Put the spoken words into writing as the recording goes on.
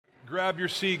grab your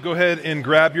seat, go ahead and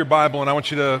grab your Bible, and I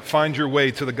want you to find your way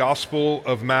to the Gospel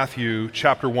of Matthew,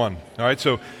 chapter 1. All right,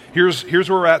 so here's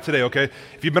where we're at today, okay?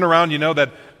 If you've been around, you know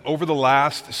that over the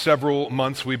last several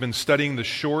months, we've been studying the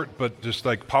short but just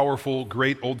like powerful,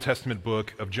 great Old Testament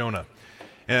book of Jonah.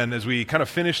 And as we kind of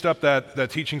finished up that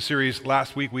teaching series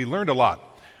last week, we learned a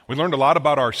lot. We learned a lot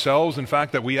about ourselves, in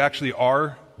fact, that we actually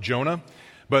are Jonah.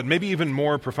 But maybe even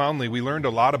more profoundly, we learned a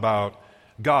lot about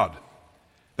God.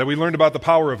 That we learned about the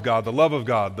power of God, the love of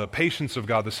God, the patience of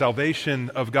God, the salvation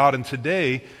of God. And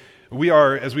today, we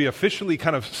are, as we officially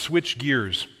kind of switch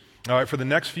gears for the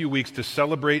next few weeks to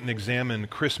celebrate and examine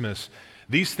Christmas,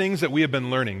 these things that we have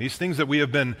been learning, these things that we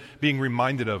have been being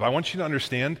reminded of, I want you to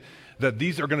understand that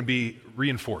these are going to be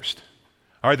reinforced.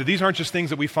 All right, that these aren't just things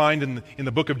that we find in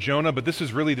the book of Jonah, but this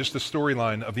is really just the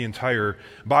storyline of the entire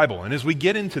Bible. And as we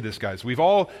get into this, guys, we've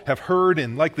all have heard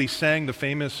and likely sang the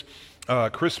famous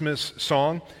Christmas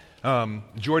song,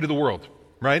 Joy to the World,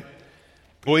 right?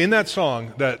 Well, in that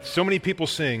song that so many people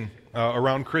sing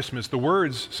around Christmas,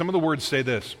 some of the words say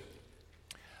this: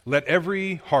 let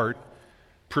every heart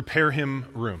prepare him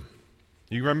room.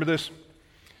 You remember this?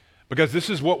 Because this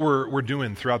is what we're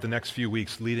doing throughout the next few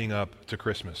weeks leading up to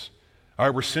Christmas. All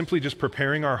right, we're simply just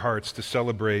preparing our hearts to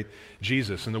celebrate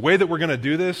Jesus. And the way that we're going to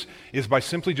do this is by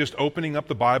simply just opening up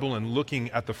the Bible and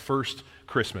looking at the first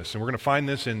Christmas. And we're going to find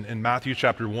this in Matthew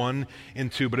chapter 1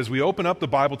 and 2. But as we open up the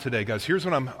Bible today, guys, here's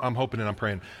what I'm hoping and I'm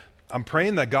praying. I'm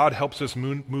praying that God helps us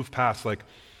move past like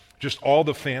just all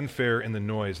the fanfare and the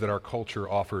noise that our culture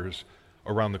offers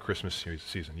around the Christmas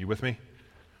season. You with me?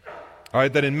 All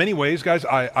right, that in many ways, guys,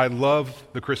 I love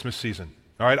the Christmas season.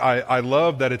 All right, I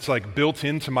love that it's like built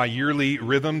into my yearly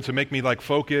rhythm to make me like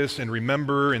focus and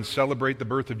remember and celebrate the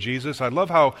birth of Jesus. I love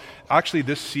how actually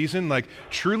this season like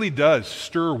truly does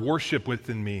stir worship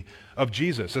within me of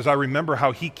Jesus as I remember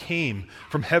how he came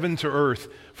from heaven to earth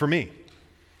for me.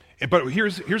 But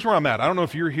here's where I'm at. I don't know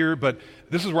if you're here, but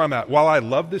this is where I'm at. While I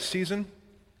love this season,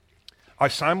 I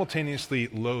simultaneously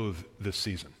loathe this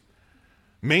season,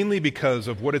 mainly because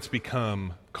of what it's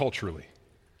become culturally.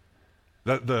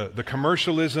 The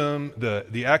commercialism,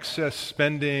 the excess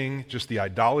spending, just the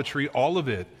idolatry, all of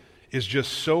it is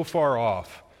just so far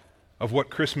off of what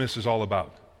Christmas is all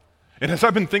about. And as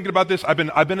I've been thinking about this, I've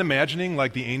been imagining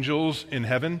like the angels in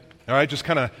heaven, all right, just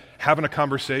kind of having a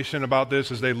conversation about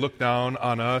this as they look down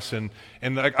on us, and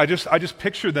I just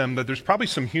picture them that there's probably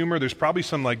some humor, there's probably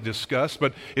some like disgust,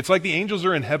 but it's like the angels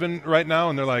are in heaven right now,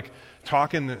 and they're like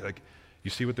talking, like, you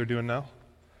see what they're doing now?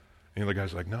 And the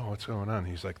guy's like, no, what's going on?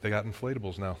 He's like, they got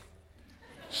inflatables now.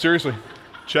 Seriously,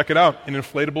 check it out, an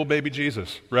inflatable baby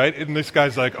Jesus, right? And this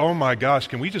guy's like, oh my gosh,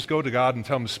 can we just go to God and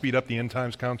tell him to speed up the end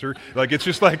times counter? Like, it's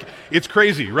just like, it's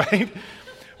crazy, right?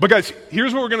 But guys,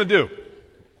 here's what we're going to do.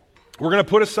 We're going to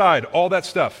put aside all that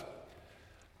stuff,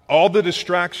 all the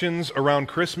distractions around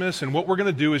Christmas, and what we're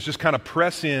going to do is just kind of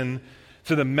press in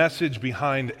to the message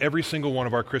behind every single one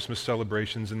of our Christmas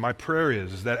celebrations. And my prayer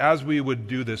is that as we would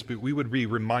do this, we would be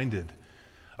reminded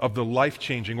of the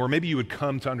life-changing, or maybe you would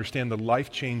come to understand the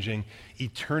life-changing,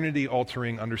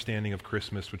 eternity-altering understanding of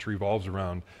Christmas, which revolves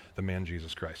around the man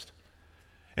Jesus Christ.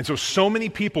 And so many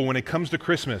people, when it comes to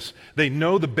Christmas, they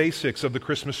know the basics of the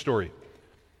Christmas story.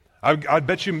 I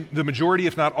bet you the majority,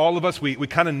 if not all of us, we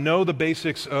kind of know the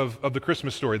basics of the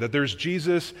Christmas story, that there's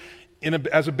Jesus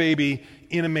as a baby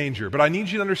in a manger. But I need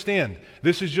you to understand,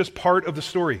 this is just part of the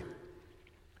story.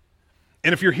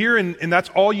 And if you're here and that's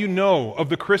all you know of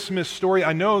the Christmas story,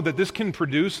 I know that this can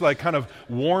produce like kind of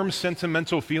warm,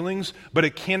 sentimental feelings, but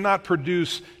it cannot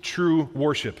produce true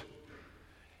worship.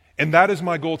 And that is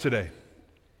my goal today.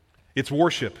 It's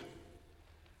worship.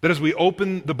 That as we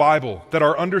open the Bible, that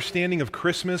our understanding of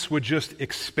Christmas would just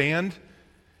expand,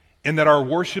 and that our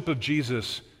worship of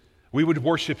Jesus, we would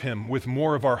worship him with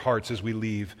more of our hearts as we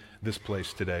leave this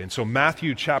place today. And so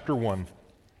Matthew chapter 1,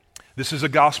 this is a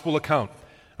gospel account,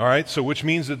 all right? So which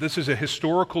means that this is a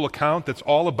historical account that's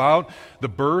all about the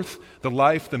birth, the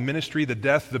life, the ministry, the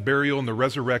death, the burial, and the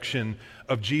resurrection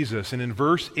of Jesus. And in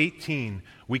verse 18,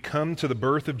 we come to the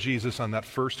birth of Jesus on that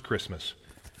first Christmas.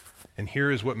 And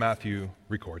here is what Matthew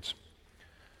records.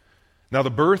 Now the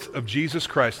birth of Jesus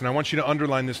Christ, and I want you to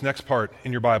underline this next part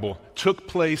in your Bible, took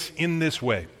place in this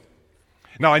way.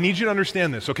 Now, I need you to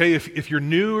understand this, okay? If you're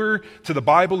newer to the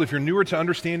Bible, if you're newer to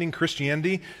understanding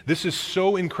Christianity, this is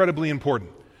so incredibly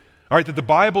important. All right, that the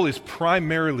Bible is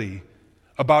primarily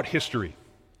about history.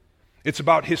 It's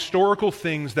about historical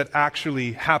things that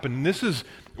actually happen. And this is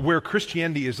where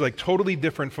Christianity is like totally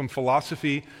different from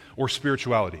philosophy or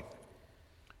spirituality.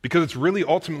 Because it's really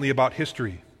ultimately about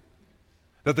history.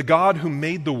 That the God who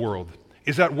made the world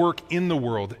is at work in the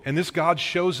world. And this God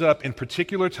shows up in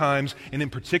particular times and in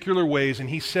particular ways, and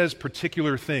he says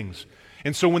particular things.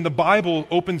 And so when the Bible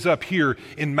opens up here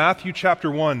in Matthew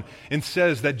chapter 1 and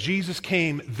says that Jesus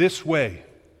came this way,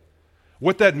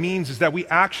 what that means is that we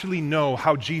actually know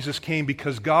how Jesus came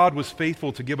because God was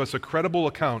faithful to give us a credible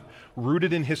account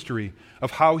rooted in history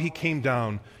of how he came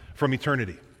down from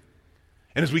eternity.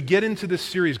 And as we get into this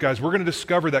series, guys, we're going to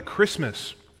discover that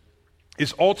Christmas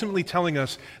is ultimately telling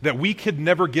us that we could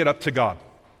never get up to God.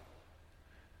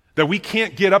 That we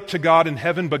can't get up to God in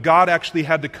heaven, but God actually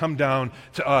had to come down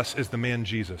to us as the man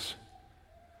Jesus.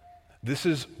 This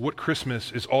is what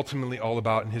Christmas is ultimately all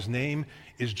about, and his name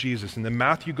is Jesus. And then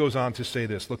Matthew goes on to say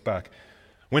this, look back.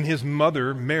 When his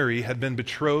mother, Mary, had been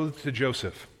betrothed to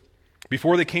Joseph,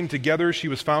 before they came together, she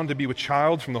was found to be with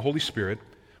child from the Holy Spirit.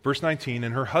 Verse 19,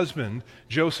 and her husband,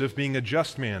 Joseph, being a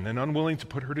just man and unwilling to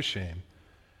put her to shame,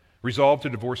 resolved to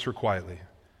divorce her quietly.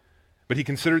 But as he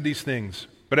considered these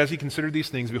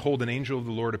things, behold, an angel of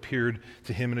the Lord appeared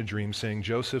to him in a dream, saying,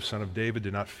 Joseph, son of David, do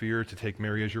not fear to take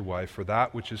Mary as your wife, for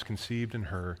that which is conceived in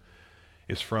her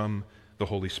is from the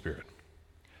Holy Spirit.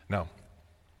 Now,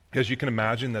 as you can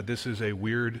imagine, that this is a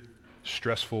weird,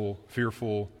 stressful,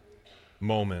 fearful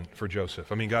moment for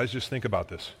Joseph. I mean, guys, just think about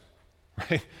this,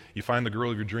 right? You find the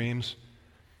girl of your dreams,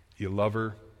 you love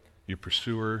her, you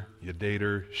pursue her, you date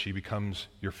her, she becomes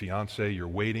your fiance, you're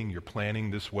waiting, you're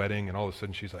planning this wedding, and all of a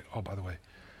sudden she's like, oh, by the way,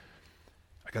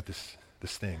 I got this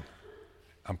thing.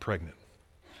 I'm pregnant.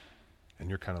 And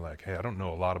you're kind of like, hey, I don't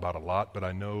know a lot about a lot, but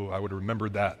I know I would have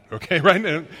remembered that, okay, right?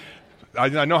 And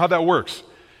I know how that works.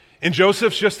 And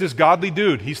Joseph's just this godly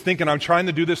dude. He's thinking, I'm trying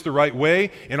to do this the right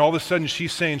way, and all of a sudden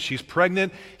she's saying she's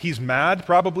pregnant. He's mad,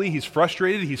 probably. He's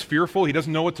frustrated. He's fearful. He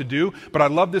doesn't know what to do. But I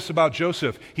love this about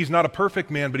Joseph. He's not a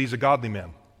perfect man, but he's a godly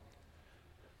man.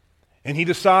 And he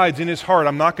decides in his heart,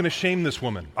 I'm not going to shame this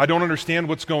woman. I don't understand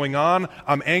what's going on.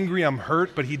 I'm angry. I'm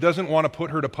hurt. But he doesn't want to put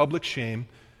her to public shame.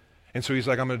 And so he's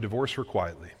like, I'm going to divorce her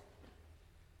quietly.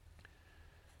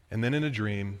 And then in a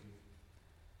dream,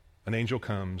 an angel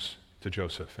comes to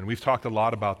Joseph. And we've talked a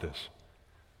lot about this.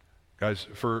 Guys,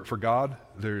 for God,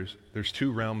 there's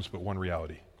two realms but one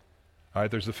reality. All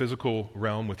right, there's the physical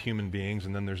realm with human beings,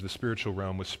 and then there's the spiritual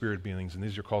realm with spirit beings, and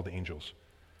these are called the angels.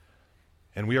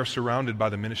 And we are surrounded by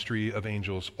the ministry of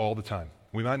angels all the time.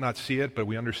 We might not see it, but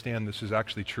we understand this is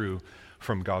actually true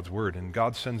from God's word. And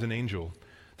God sends an angel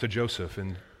to Joseph,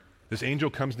 and this angel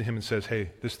comes to him and says,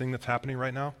 hey, this thing that's happening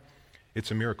right now,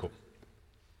 it's a miracle.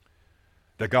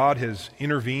 That God has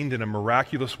intervened in a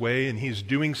miraculous way, and he's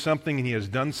doing something, and he has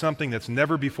done something that's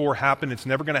never before happened. It's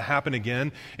never going to happen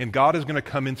again. And God is going to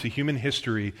come into human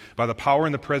history by the power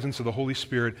and the presence of the Holy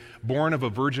Spirit, born of a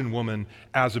virgin woman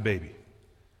as a baby.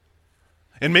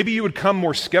 And maybe you would come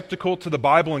more skeptical to the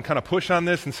Bible and kind of push on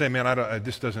this and say, man,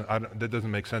 that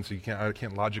doesn't make sense. I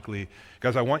can't logically.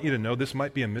 Guys, I want you to know this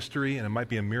might be a mystery and it might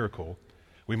be a miracle.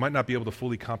 We might not be able to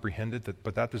fully comprehend it,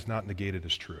 but that does not negate it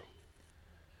as true.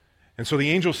 And so the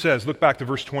angel says, look back to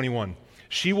verse 21,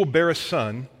 she will bear a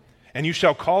son, and you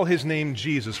shall call his name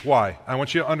Jesus. Why? I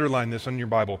want you to underline this on your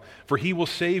Bible. For he will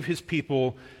save his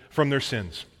people from their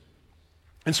sins.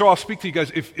 And so I'll speak to you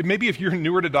guys. Maybe if you're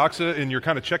newer to Doxa and you're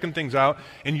kind of checking things out,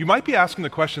 and you might be asking the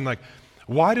question like,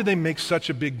 why do they make such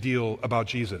a big deal about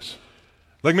Jesus?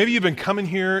 Like maybe you've been coming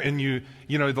here and you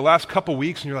know, the last couple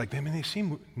weeks and you're like, man, they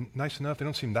seem nice enough. They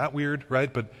don't seem that weird,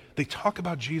 right? But they talk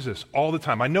about Jesus all the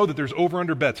time. I know that there's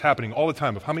over-under bets happening all the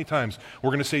time of how many times we're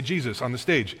going to say Jesus on the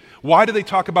stage. Why do they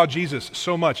talk about Jesus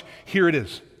so much? Here it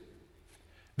is.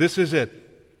 This is it.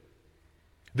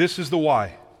 This is the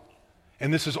why.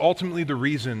 And this is ultimately the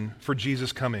reason for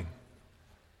Jesus coming.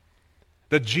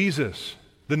 That Jesus,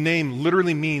 the name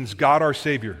literally means God our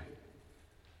Savior.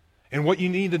 And what you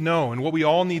need to know, and what we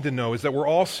all need to know, is that we're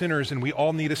all sinners and we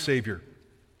all need a Savior.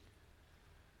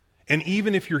 And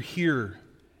even if you're here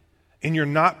and you're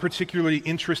not particularly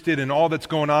interested in all that's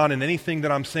going on and anything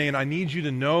that I'm saying, I need you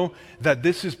to know that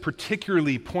this is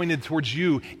particularly pointed towards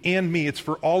you and me. It's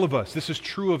for all of us. This is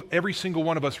true of every single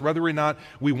one of us, whether or not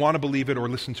we want to believe it or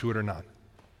listen to it or not.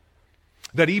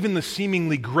 That even the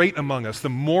seemingly great among us, the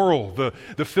moral,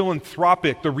 the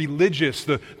philanthropic, the religious,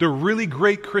 the really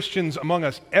great Christians among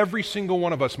us, every single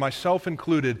one of us, myself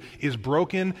included, is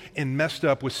broken and messed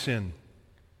up with sin.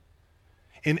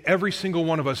 And every single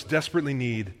one of us desperately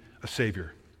need a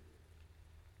Savior.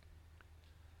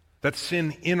 That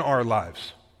sin in our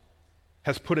lives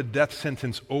has put a death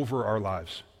sentence over our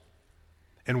lives.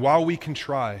 And while we can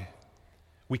try,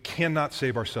 we cannot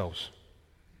save ourselves.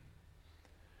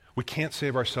 We can't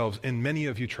save ourselves, and many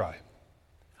of you try.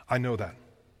 I know that.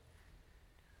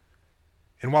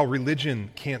 And while religion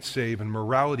can't save, and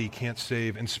morality can't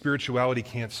save, and spirituality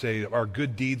can't save, our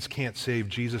good deeds can't save,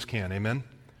 Jesus can. Amen?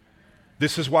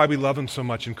 This is why we love him so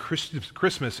much. And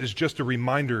Christmas is just a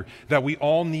reminder that we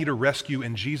all need a rescue,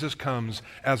 and Jesus comes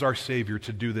as our Savior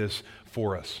to do this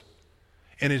for us.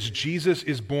 And as Jesus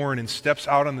is born and steps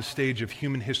out on the stage of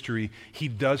human history, he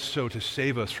does so to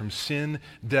save us from sin,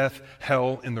 death,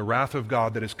 hell, and the wrath of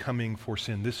God that is coming for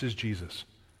sin. This is Jesus.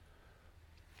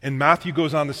 And Matthew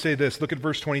goes on to say this. Look at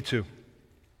verse 22.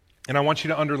 And I want you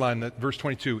to underline that verse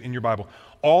 22 in your Bible.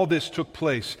 All this took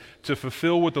place to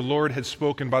fulfill what the Lord had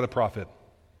spoken by the prophet.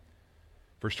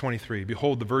 Verse 23,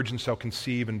 behold, the virgin shall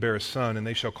conceive and bear a son, and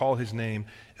they shall call his name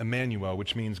Emmanuel,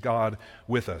 which means God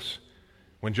with us.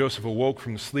 When Joseph awoke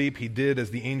from sleep, he did as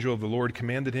the angel of the Lord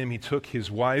commanded him. He took his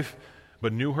wife,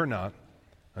 but knew her not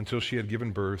until she had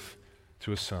given birth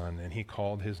to a son, and he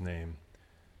called his name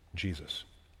Jesus.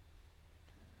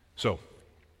 So,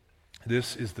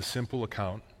 this is the simple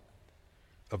account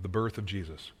of the birth of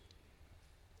Jesus.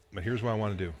 But here's what I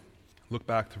want to do. Look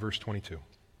back to verse 22.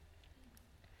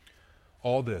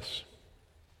 All this,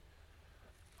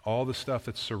 all the stuff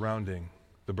that's surrounding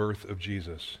the birth of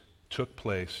Jesus took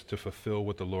place to fulfill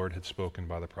what the Lord had spoken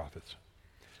by the prophets.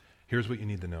 Here's what you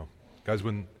need to know. Guys,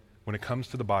 when it comes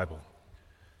to the Bible,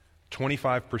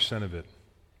 25% of it,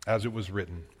 as it was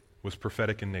written, was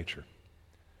prophetic in nature.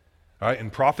 All right,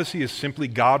 and prophecy is simply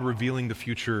God revealing the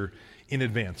future in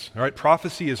advance. All right,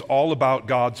 prophecy is all about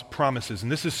God's promises,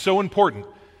 and this is so important.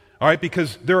 All right,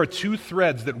 because there are two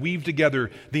threads that weave together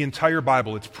the entire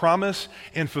Bible. It's promise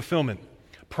and fulfillment.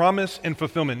 Promise and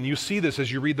fulfillment. And you see this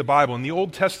as you read the Bible. And the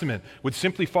Old Testament would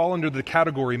simply fall under the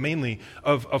category mainly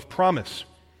of promise.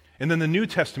 And then the New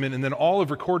Testament and then all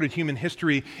of recorded human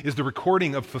history is the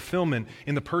recording of fulfillment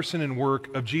in the person and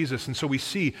work of Jesus. And so we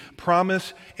see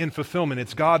promise and fulfillment.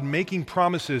 It's God making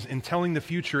promises and telling the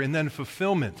future, and then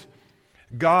fulfillment.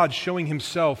 God showing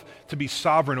himself to be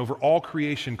sovereign over all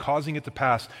creation, causing it to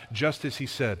pass just as he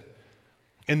said.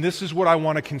 And this is what I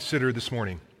want to consider this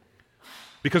morning.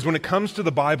 Because when it comes to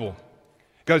the Bible,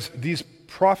 guys, these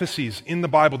prophecies in the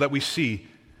Bible that we see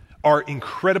are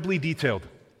incredibly detailed,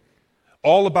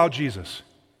 all about Jesus.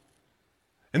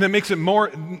 And that makes it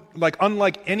more like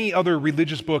unlike any other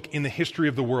religious book in the history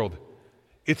of the world.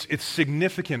 It's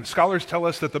significant. Scholars tell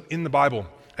us that in the Bible,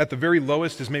 at the very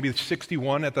lowest is maybe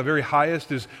 61, at the very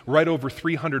highest is right over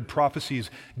 300 prophecies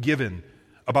given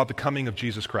about the coming of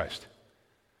Jesus Christ,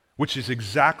 which is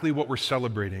exactly what we're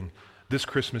celebrating this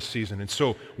Christmas season. And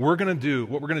so what we're going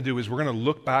to do is we're going to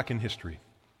look back in history,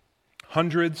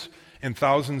 hundreds and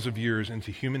thousands of years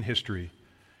into human history,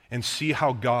 and see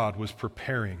how God was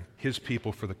preparing his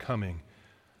people for the coming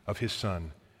of his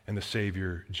Son and the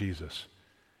Savior, Jesus.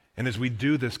 And as we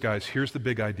do this, guys, here's the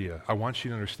big idea. I want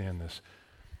you to understand this.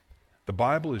 The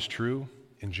Bible is true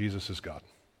and Jesus is God.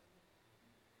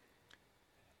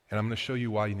 And I'm going to show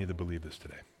you why you need to believe this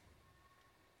today.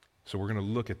 So we're going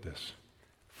to look at this.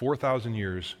 4,000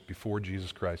 years before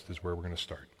Jesus Christ is where we're going to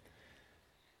start.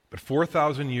 But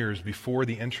 4,000 years before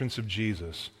the entrance of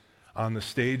Jesus on the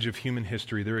stage of human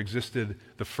history, there existed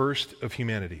the first of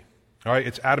humanity. All right,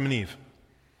 it's Adam and Eve.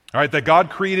 All right, that God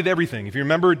created everything. If you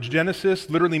remember, Genesis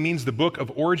literally means the book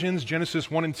of origins, Genesis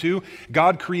 1 and 2.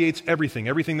 God creates everything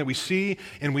that we see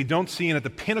and we don't see. And at the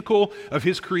pinnacle of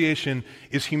his creation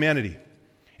is humanity.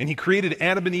 And he created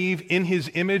Adam and Eve in his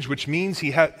image, which means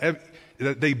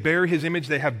they bear his image,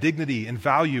 they have dignity and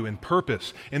value and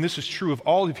purpose. And this is true of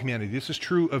all of humanity. This is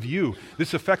true of you.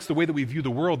 This affects the way that we view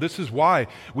the world. This is why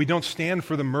we don't stand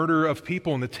for the murder of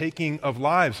people and the taking of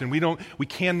lives. And we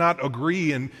cannot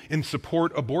agree and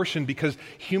support abortion because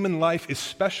human life is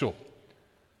special.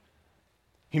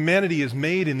 Humanity is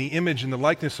made in the image and the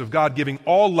likeness of God, giving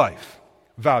all life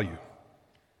value.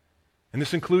 And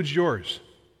this includes yours.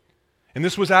 And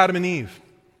this was Adam and Eve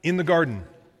in the garden.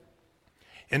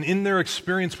 And in their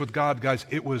experience with God, guys,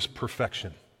 it was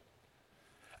perfection.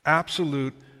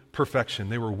 Absolute perfection.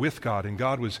 They were with God, and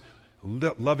God was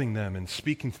loving them and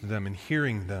speaking to them and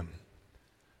hearing them.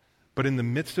 But in the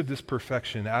midst of this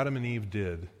perfection, Adam and Eve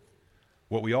did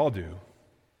what we all do,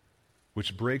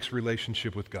 which breaks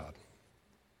relationship with God.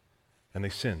 And they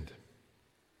sinned.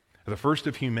 The first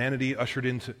of humanity ushered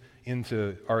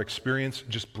into our experience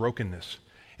just brokenness.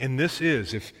 And this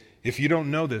is, if you don't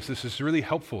know this, this is really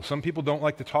helpful. Some people don't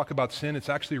like to talk about sin. It's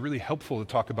actually really helpful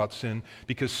to talk about sin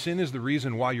because sin is the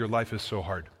reason why your life is so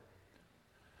hard.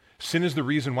 Sin is the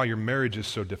reason why your marriage is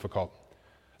so difficult.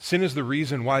 Sin is the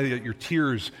reason why your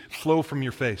tears flow from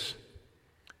your face.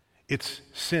 It's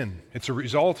sin. It's a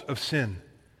result of sin.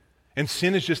 And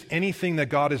sin is just anything that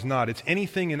God is not. It's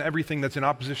anything and everything that's in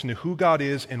opposition to who God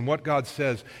is and what God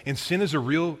says. And sin is a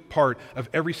real part of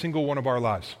every single one of our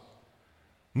lives.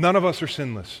 None of us are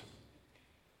sinless.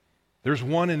 There's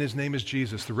one, and his name is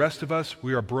Jesus. The rest of us,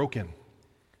 we are broken.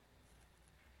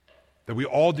 That we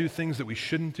all do things that we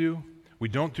shouldn't do. We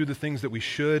don't do the things that we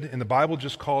should. And the Bible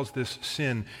just calls this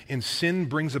sin. And sin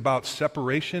brings about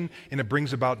separation, and it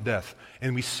brings about death.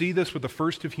 And we see this with the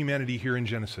first of humanity here in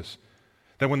Genesis.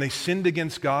 That when they sinned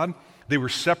against God, they were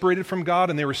separated from God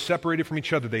and they were separated from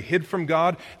each other. They hid from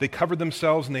God, they covered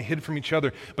themselves, and they hid from each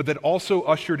other. But that also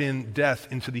ushered in death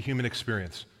into the human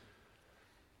experience.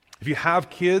 If you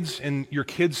have kids and your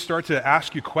kids start to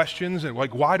ask you questions and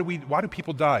like, why do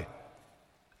people die?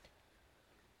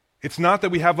 It's not that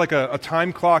we have like a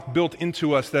time clock built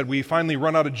into us that we finally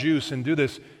run out of juice and do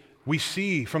this. We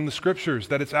see from the scriptures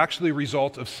that it's actually a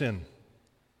result of sin.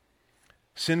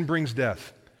 Sin brings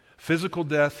death. Physical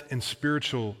death and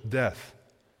spiritual death.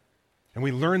 And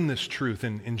we learn this truth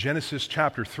in Genesis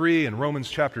chapter 3 and Romans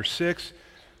chapter 6,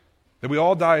 that we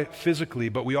all die physically,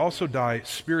 but we also die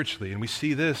spiritually. And we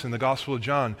see this in the Gospel of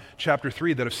John chapter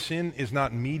 3, that if sin is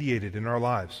not mediated in our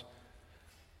lives,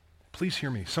 please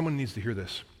hear me, someone needs to hear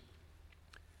this.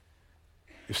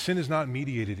 If sin is not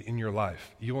mediated in your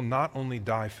life, you will not only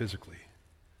die physically,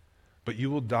 but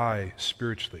you will die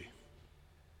spiritually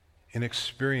and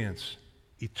experience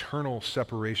eternal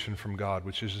separation from God,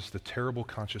 which is just the terrible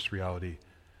conscious reality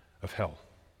of hell.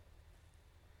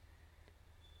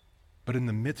 But in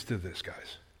the midst of this,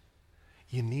 guys,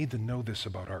 you need to know this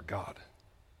about our God.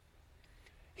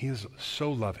 He is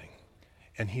so loving,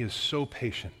 and he is so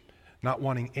patient, not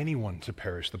wanting anyone to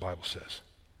perish, the Bible says.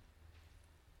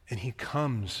 And he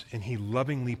comes and he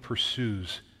lovingly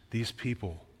pursues these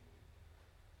people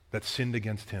that sinned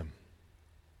against him.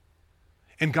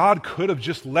 And God could have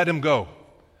just let him go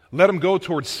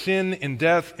towards sin and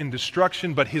death and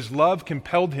destruction, but his love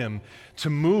compelled him to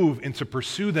move and to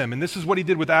pursue them. And this is what he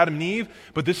did with Adam and Eve,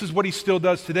 but this is what he still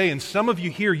does today. And some of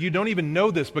you here, you don't even know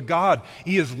this, but God,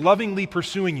 he is lovingly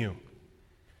pursuing you.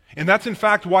 And that's in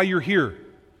fact why you're here.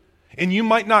 And you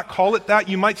might not call it that.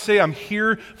 You might say, I'm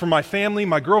here for my family.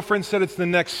 My girlfriend said it's the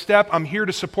next step. I'm here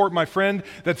to support my friend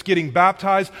that's getting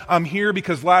baptized. I'm here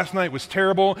because last night was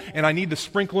terrible and I need to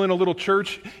sprinkle in a little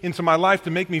church into my life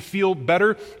to make me feel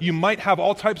better. You might have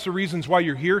all types of reasons why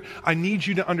you're here. I need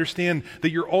you to understand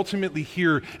that you're ultimately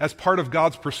here as part of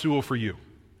God's pursuit for you.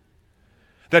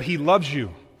 That he loves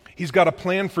you. He's got a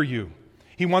plan for you.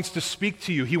 He wants to speak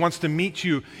to you. He wants to meet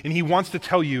you, and he wants to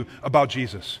tell you about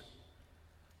Jesus.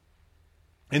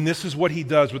 And this is what he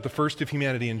does with the first of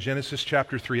humanity in Genesis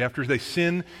chapter 3. After they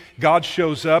sin, God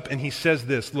shows up and he says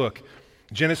this, look,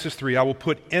 Genesis 3, I will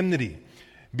put enmity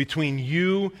between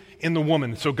you and the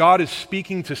woman. So God is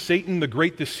speaking to Satan, the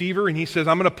great deceiver, and he says,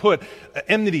 I'm going to put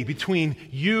enmity between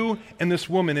you and this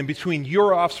woman, and between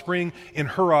your offspring and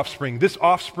her offspring. This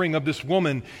offspring of this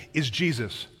woman is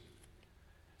Jesus.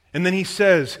 And then he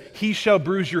says, he shall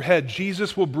bruise your head.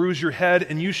 Jesus will bruise your head,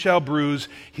 and you shall bruise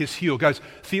his heel. Guys,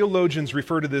 theologians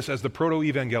refer to this as the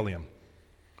proto-evangelium,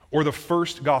 or the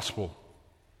first gospel.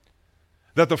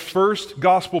 That the first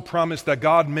gospel promise that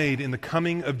God made in the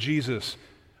coming of Jesus,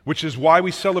 which is why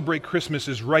we celebrate Christmas,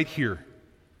 is right here.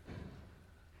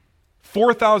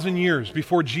 4,000 years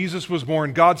before Jesus was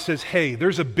born, God says, hey,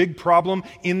 there's a big problem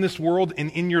in this world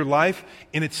and in your life,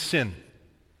 and it's sin.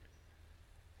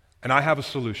 And I have a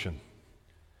solution,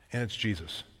 and it's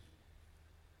Jesus.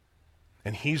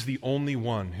 And he's the only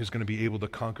one who's going to be able to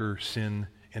conquer sin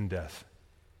and death.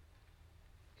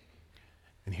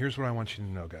 And here's what I want you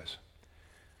to know, guys.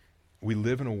 We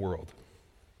live in a world,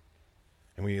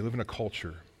 and we live in a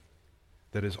culture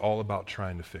that is all about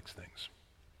trying to fix things.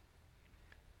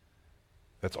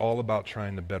 That's all about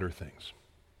trying to better things.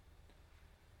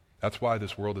 That's why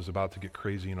this world is about to get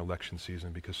crazy in election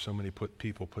season, because so many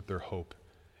people put their hope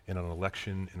in an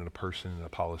election, in a person, in a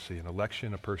policy. An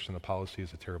election, a person, a policy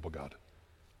is a terrible God.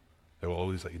 They will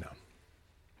always let you down.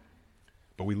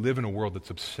 But we live in a world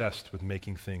that's obsessed with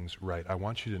making things right. I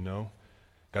want you to know,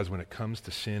 guys, when it comes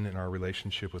to sin in our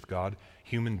relationship with God,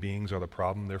 human beings are the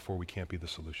problem, therefore we can't be the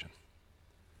solution.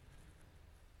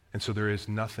 And so there is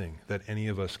nothing that any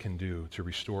of us can do to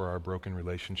restore our broken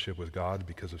relationship with God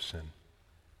because of sin.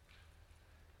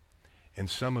 And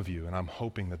some of you, and I'm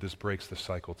hoping that this breaks the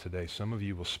cycle today, some of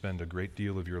you will spend a great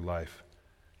deal of your life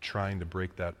trying to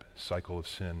break that cycle of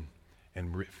sin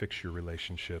and fix your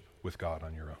relationship with God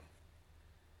on your own.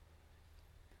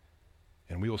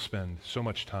 And we will spend so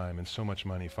much time and so much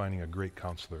money finding a great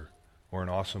counselor or an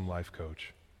awesome life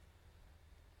coach,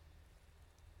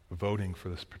 voting for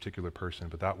this particular person,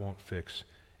 but that won't fix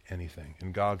anything.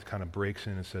 And God kind of breaks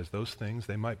in and says, those things,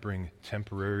 they might bring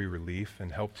temporary relief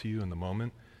and help to you in the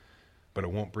moment, but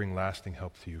it won't bring lasting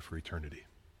help to you for eternity.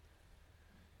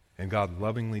 And God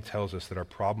lovingly tells us that our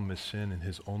problem is sin and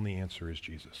his only answer is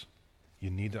Jesus. You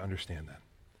need to understand that.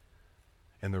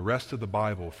 And the rest of the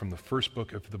Bible, from the first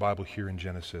book of the Bible here in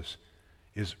Genesis,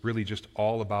 is really just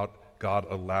all about God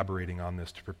elaborating on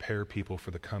this to prepare people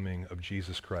for the coming of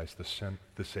Jesus Christ,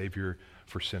 the Savior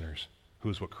for sinners, who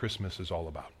is what Christmas is all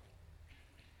about.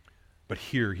 But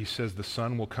here he says the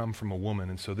Son will come from a woman,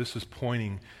 and so this is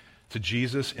pointing to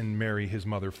Jesus and Mary, his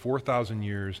mother, 4,000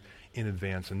 years in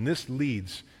advance. And this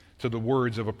leads to the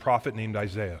words of a prophet named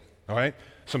Isaiah, all right?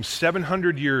 Some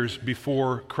 700 years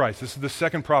before Christ. This is the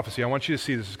second prophecy. I want you to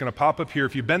see this. It's going to pop up here.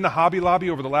 If you've been to Hobby Lobby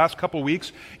over the last couple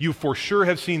weeks, you for sure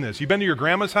have seen this. You've been to your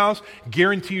grandma's house,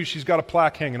 guarantee you she's got a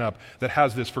plaque hanging up that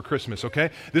has this for Christmas, okay?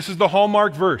 This is the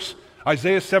hallmark verse,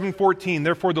 Isaiah 7:14.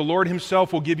 Therefore the Lord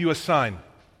himself will give you a sign.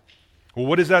 Well,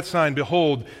 what is that sign?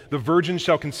 Behold, the virgin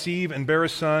shall conceive and bear a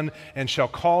son and shall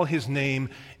call his name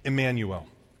Emmanuel.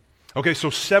 Okay, so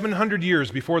 700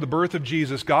 years before the birth of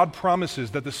Jesus, God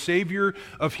promises that the Savior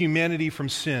of humanity from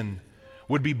sin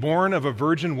would be born of a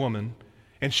virgin woman,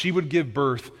 and she would give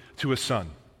birth to a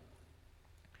son.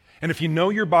 And if you know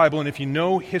your Bible and if you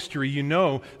know history, you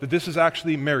know that this is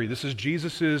actually Mary. This is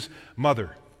Jesus'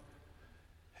 mother.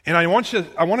 And I want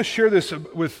to share this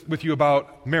with you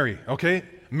about Mary, okay?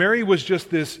 Mary was just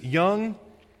this young,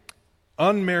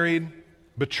 unmarried,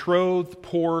 betrothed,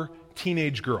 poor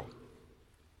teenage girl.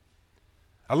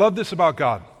 I love this about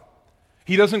God.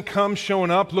 He doesn't come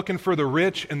showing up looking for the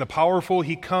rich and the powerful.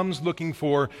 He comes looking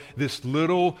for this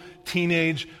little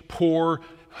teenage, poor,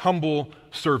 humble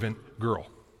servant girl.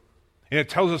 And it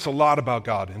tells us a lot about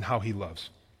God and how he loves.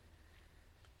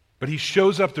 But he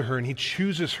shows up to her and he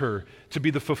chooses her to be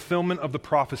the fulfillment of the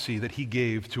prophecy that he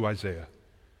gave to Isaiah.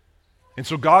 And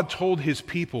so God told his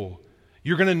people,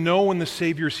 you're going to know when the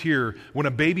Savior's here, when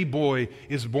a baby boy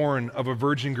is born of a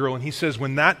virgin girl. And he says,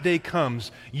 when that day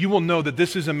comes, you will know that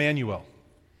this is Emmanuel.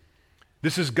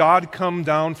 This is God come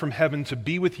down from heaven to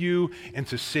be with you and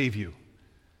to save you.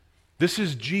 This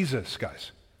is Jesus,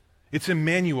 guys. It's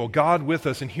Emmanuel, God with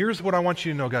us. And here's what I want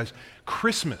you to know, guys.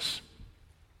 Christmas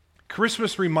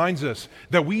reminds us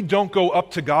that we don't go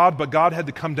up to God, but God had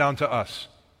to come down to us.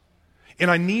 And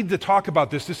I need to talk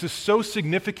about this. This is so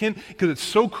significant because it's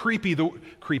so creepy.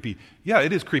 Creepy. Yeah,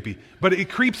 it is creepy. But it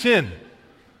creeps in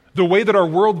the way that our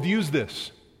world views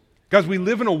this. Guys, we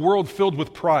live in a world filled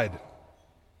with pride.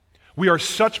 We are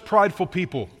such prideful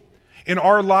people. In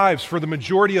our lives, for the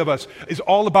majority of us, is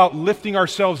all about lifting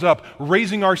ourselves up,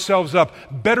 raising ourselves up,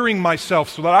 bettering myself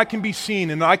so that I can be seen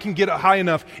and that I can get high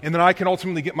enough and that I can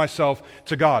ultimately get myself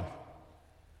to God.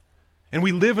 And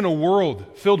we live in a world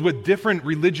filled with different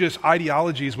religious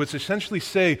ideologies which essentially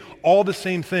say all the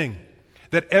same thing,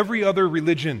 that every other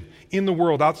religion in the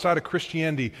world outside of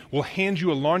Christianity will hand you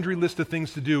a laundry list of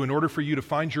things to do in order for you to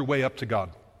find your way up to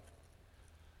God.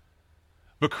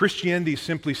 But Christianity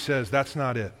simply says that's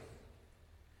not it.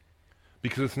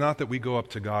 Because it's not that we go up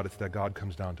to God, it's that God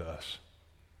comes down to us.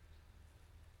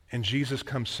 And Jesus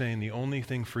comes saying the only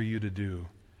thing for you to do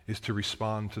is to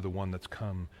respond to the one that's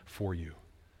come for you.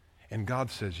 And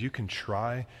God says you can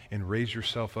try and raise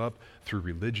yourself up through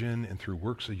religion and through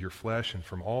works of your flesh and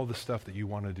from all the stuff that you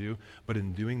want to do, but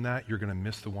in doing that, you're going to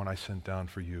miss the one I sent down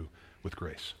for you with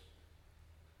grace.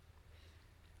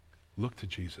 Look to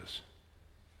Jesus.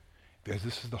 Guys,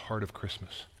 this is the heart of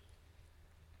Christmas.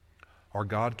 Our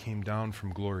God came down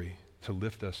from glory to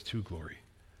lift us to glory,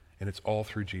 and it's all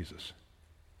through Jesus.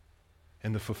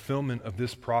 And the fulfillment of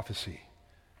this prophecy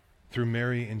through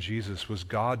Mary and Jesus was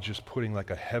God just putting like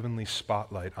a heavenly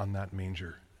spotlight on that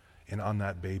manger and on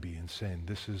that baby and saying,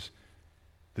 this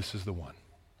is the one.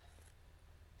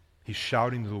 He's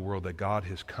shouting to the world that God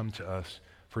has come to us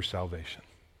for salvation.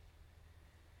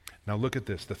 Now look at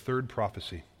this. The third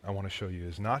prophecy I want to show you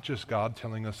is not just God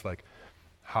telling us like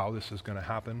how this is going to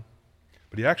happen,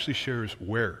 but he actually shares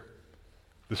where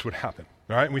this would happen.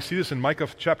 All right, and we see this in Micah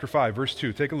chapter 5, verse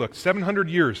 2. Take a look. 700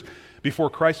 years before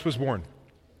Christ was born.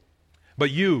 But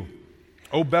you,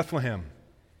 O Bethlehem,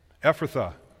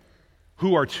 Ephrathah,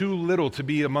 who are too little to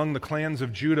be among the clans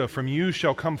of Judah, from you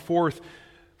shall come forth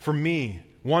from me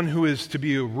one who is to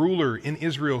be a ruler in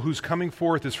Israel, whose coming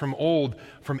forth is from old,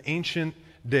 from ancient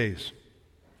days.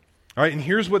 All right, and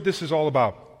here's what this is all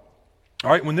about. All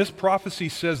right, when this prophecy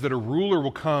says that a ruler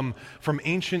will come from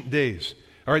ancient days,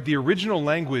 all right, the original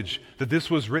language that this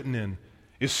was written in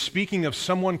is speaking of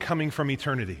someone coming from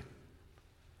eternity.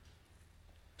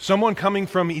 Someone coming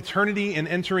from eternity and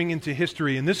entering into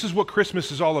history. And this is what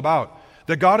Christmas is all about.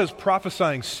 That God is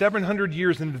prophesying 700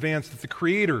 years in advance that the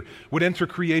Creator would enter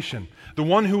creation. The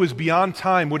one who is beyond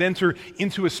time would enter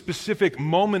into a specific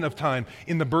moment of time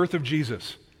in the birth of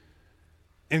Jesus.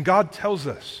 And God tells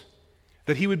us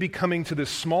that he would be coming to this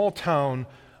small town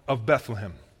of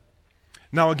Bethlehem.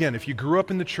 Now again, if you grew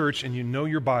up in the church and you know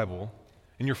your Bible,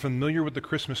 and you're familiar with the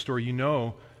Christmas story, you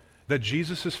know that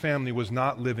Jesus' family was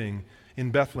not living in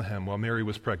Bethlehem while Mary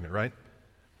was pregnant, right?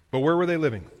 But where were they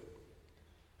living?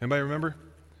 Anybody remember?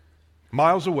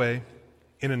 Miles away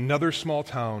in another small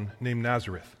town named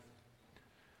Nazareth.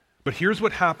 But here's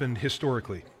what happened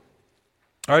historically.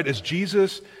 All right, as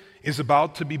Jesus is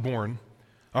about to be born,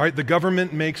 all right, the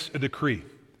government makes a decree.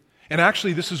 And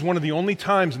actually, this is one of the only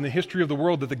times in the history of the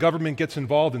world that the government gets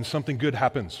involved and something good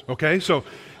happens, okay? So,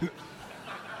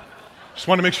 just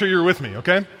want to make sure you're with me,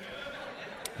 okay?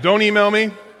 Don't email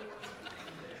me.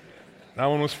 That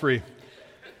one was free.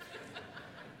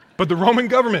 But the Roman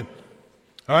government,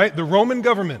 all right, the Roman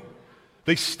government,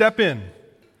 they step in.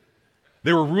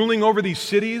 They were ruling over these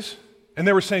cities, and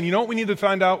they were saying, you know what we need to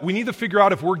find out? We need to figure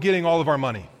out if we're getting all of our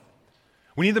money.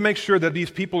 We need to make sure that these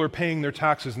people are paying their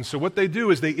taxes. And so what they do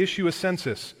is they issue a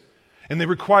census, and they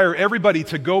require everybody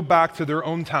to go back to their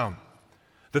own town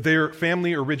that their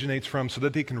family originates from so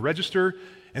that they can register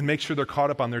and make sure they're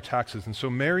caught up on their taxes. And so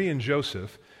Mary and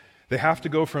Joseph, they have to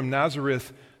go from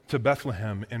Nazareth to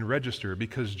Bethlehem and register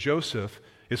because Joseph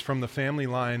is from the family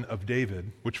line of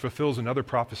David, which fulfills another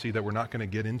prophecy that we're not going to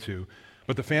get into.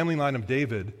 But the family line of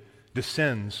David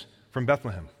descends from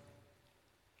Bethlehem.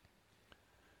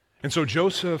 And so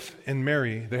Joseph and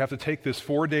Mary, they have to take this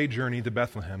 4-day journey to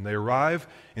Bethlehem. They arrive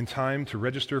in time to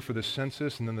register for the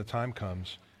census, and then the time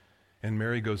comes, and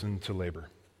Mary goes into labor.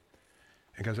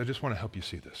 And guys, I just want to help you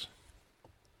see this.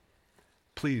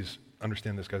 Please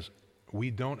understand this, guys. We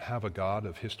don't have a God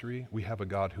of history. We have a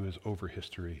God who is over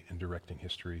history and directing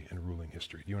history and ruling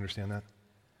history. Do you understand that?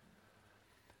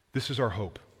 This is our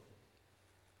hope.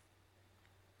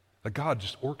 That God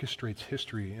just orchestrates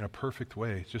history in a perfect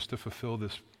way just to fulfill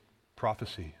this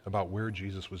prophecy about where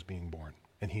Jesus was being born.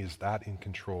 And he is that in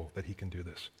control that he can do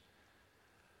this.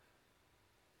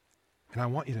 And I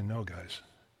want you to know, guys,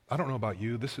 I don't know about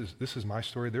you, this is my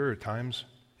story. There are times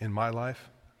in my life,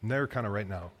 and they're kind of right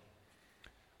now,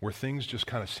 where things just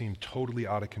kind of seem totally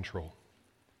out of control.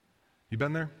 You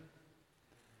been there?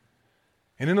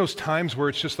 And in those times where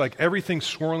it's just like everything's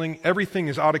swirling, everything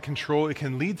is out of control, it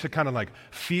can lead to kind of like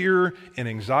fear and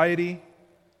anxiety.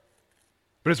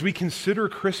 But as we consider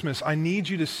Christmas, I need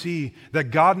you to see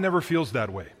that God never feels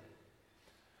that way.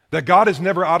 That God is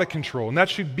never out of control, and that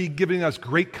should be giving us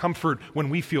great comfort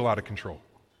when we feel out of control.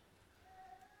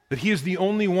 That he is the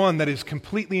only one that is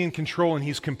completely in control, and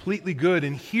he's completely good.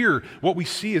 And here, what we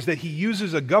see is that he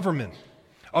uses a government,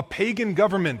 a pagan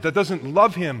government that doesn't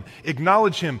love him,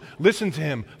 acknowledge him, listen to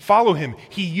him, follow him.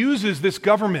 He uses this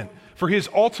government for his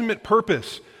ultimate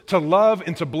purpose, to love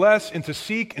and to bless and to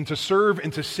seek and to serve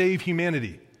and to save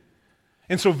humanity.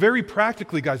 And so very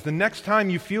practically, guys, the next time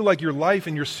you feel like your life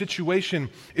and your situation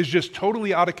is just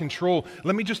totally out of control,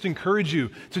 let me just encourage you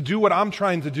to do what I'm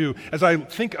trying to do as I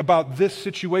think about this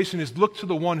situation is look to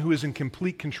the one who is in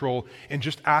complete control and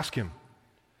just ask him.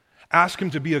 Ask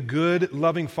him to be a good,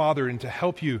 loving father and to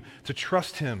help you to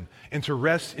trust him and to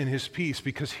rest in his peace,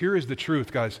 because here is the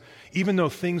truth, guys. Even though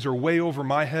things are way over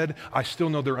my head, I still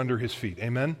know they're under his feet.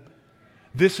 Amen?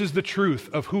 This is the truth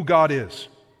of who God is.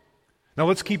 Now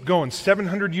let's keep going.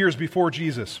 700 years before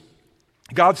Jesus,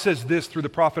 God says this through the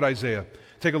prophet Isaiah.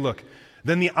 Take a look.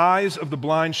 Then the eyes of the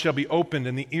blind shall be opened,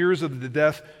 and the ears of the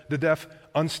deaf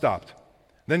unstopped.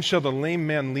 Then shall the lame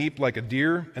man leap like a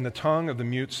deer, and the tongue of the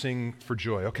mute sing for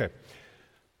joy. Okay.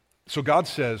 So God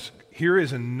says, here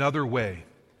is another way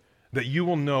that you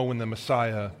will know when the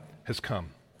Messiah has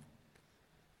come.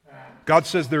 God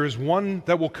says there is one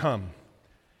that will come,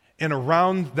 and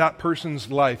around that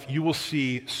person's life, you will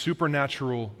see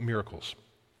supernatural miracles.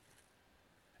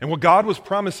 And what God was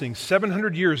promising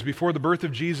 700 years before the birth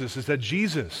of Jesus is that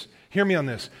Jesus, hear me on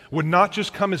this, would not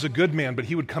just come as a good man, but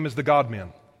he would come as the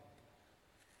God-man.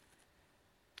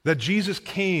 That Jesus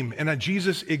came and that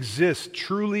Jesus exists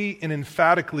truly and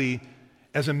emphatically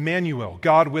as Emmanuel,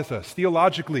 God with us.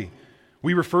 Theologically,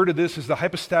 we refer to this as the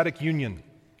hypostatic union.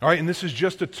 All right, and this is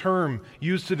just a term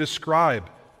used to describe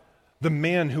the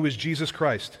man who is Jesus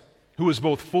Christ, who is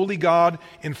both fully God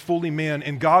and fully man.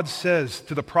 And God says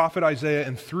to the prophet Isaiah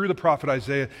and through the prophet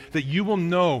Isaiah that you will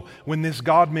know when this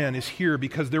God-man is here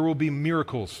because there will be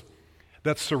miracles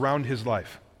that surround his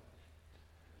life.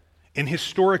 And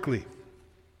historically,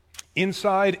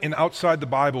 inside and outside the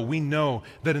Bible, we know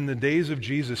that in the days of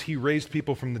Jesus, he raised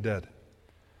people from the dead.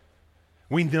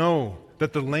 We know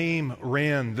that the lame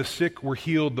ran, the sick were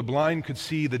healed, the blind could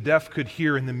see, the deaf could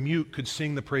hear, and the mute could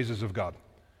sing the praises of God.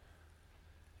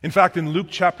 In fact, in Luke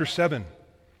chapter 7,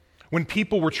 when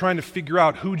people were trying to figure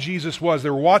out who Jesus was, they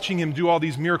were watching him do all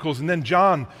these miracles, and then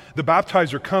John, the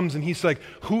baptizer, comes and he's like,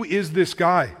 who is this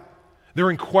guy? They're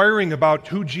inquiring about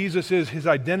who Jesus is, his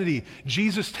identity.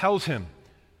 Jesus tells him,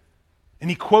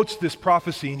 and he quotes this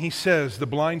prophecy, and he says, the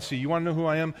blind see. You want to know who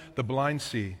I am? The blind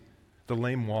see, the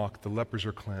lame walk, the lepers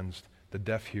are cleansed, the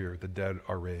deaf hear, the dead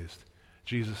are raised.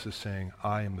 Jesus is saying,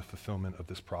 I am the fulfillment of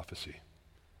this prophecy.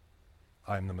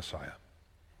 I am the Messiah.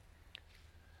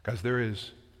 Guys, there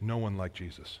is no one like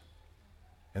Jesus,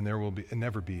 and there will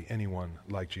never be anyone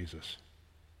like Jesus.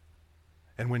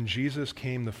 And when Jesus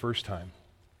came the first time,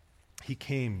 he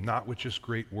came not with just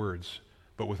great words,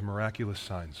 but with miraculous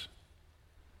signs.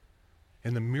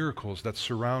 And the miracles that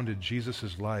surrounded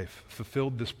Jesus' life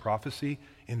fulfilled this prophecy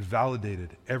and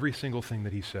validated every single thing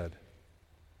that he said.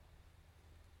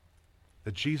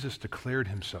 That Jesus declared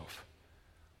himself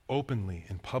openly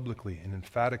and publicly and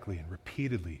emphatically and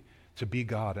repeatedly to be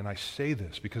God. And I say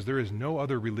this because there is no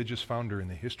other religious founder in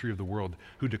the history of the world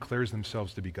who declares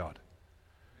themselves to be God.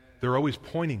 They're always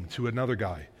pointing to another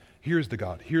guy. Here's the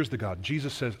God. Here's the God.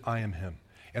 Jesus says, I am him.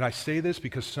 And I say this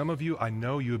because some of you, I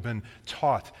know you have been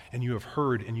taught and you have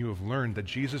heard and you have learned that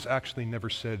Jesus actually never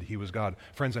said he was God.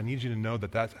 Friends, I need you to know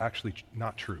that that's actually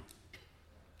not true.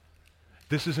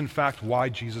 This is in fact why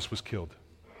Jesus was killed.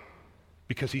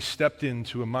 Because he stepped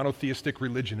into a monotheistic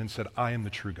religion and said, I am the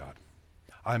true God.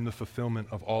 I am the fulfillment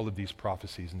of all of these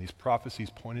prophecies. And these prophecies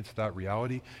pointed to that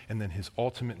reality, and then his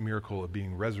ultimate miracle of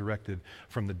being resurrected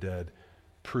from the dead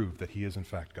proved that he is in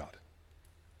fact God.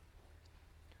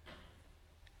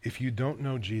 If you don't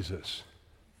know Jesus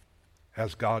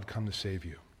as God come to save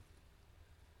you,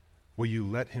 will you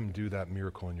let him do that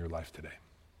miracle in your life today?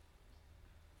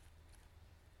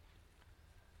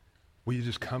 Will you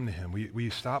just come to him? Will you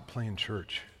stop playing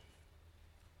church?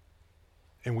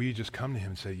 And will you just come to him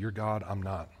and say, you're God, I'm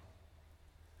not.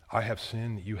 I have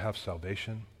sin, you have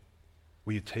salvation.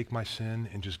 Will you take my sin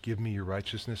and just give me your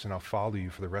righteousness, and I'll follow you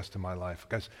for the rest of my life?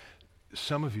 Guys,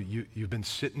 some of you've been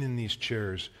sitting in these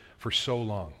chairs for so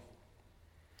long,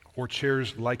 or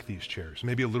chairs like these chairs,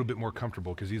 maybe a little bit more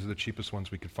comfortable because these are the cheapest ones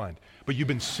we could find. But you've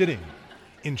been sitting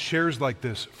in chairs like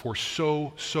this for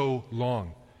so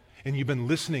long. And you've been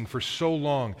listening for so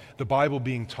long, the Bible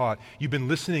being taught. You've been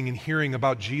listening and hearing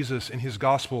about Jesus and his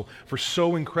gospel for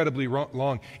so incredibly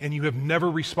long, and you have never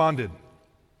responded.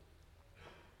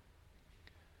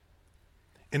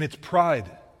 And it's pride.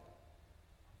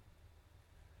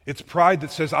 It's pride that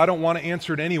says, I don't want to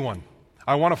answer to anyone.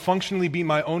 I want to functionally be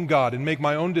my own God and make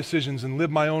my own decisions and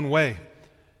live my own way.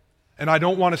 And I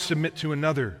don't want to submit to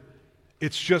another.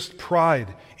 It's just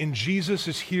pride. And Jesus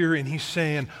is here and he's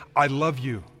saying, I love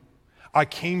you. I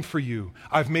came for you.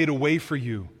 I've made a way for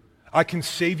you. I can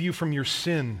save you from your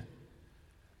sin.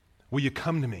 Will you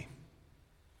come to me?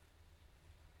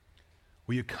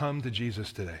 Will you come to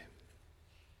Jesus today?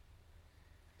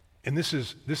 And this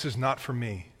is not for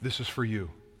me. This is for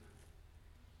you.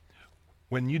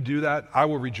 When you do that, I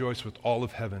will rejoice with all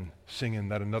of heaven singing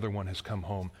that another one has come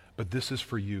home. But this is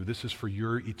for you. This is for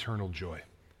your eternal joy,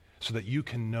 so that you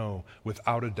can know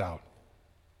without a doubt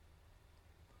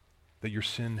that your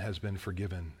sin has been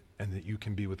forgiven and that you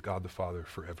can be with God the Father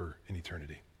forever in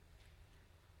eternity.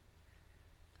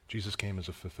 Jesus came as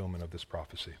a fulfillment of this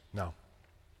prophecy. Now,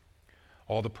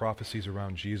 all the prophecies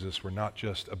around Jesus were not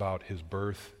just about his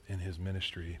birth and his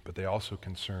ministry, but they also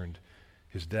concerned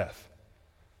his death.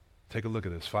 Take a look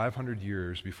at this. 500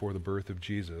 years before the birth of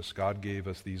Jesus, God gave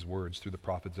us these words through the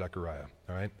prophet Zechariah.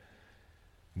 All right?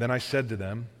 Then I said to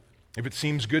them, if it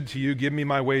seems good to you, give me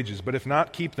my wages, but if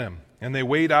not, keep them. And they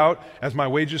weighed out as my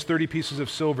wages 30 pieces of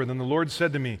silver. Then the Lord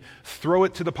said to me, throw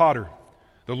it to the potter,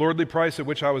 the lordly price at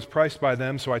which I was priced by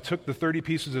them. So I took the 30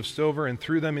 pieces of silver and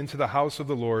threw them into the house of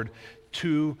the Lord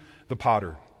to the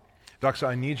potter. Doxa,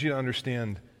 I need you to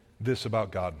understand this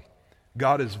about God.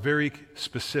 God is very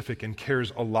specific and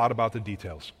cares a lot about the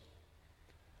details.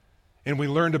 And we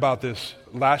learned about this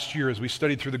last year as we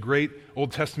studied through the great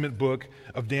Old Testament book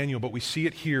of Daniel, but we see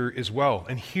it here as well.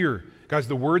 And here, guys,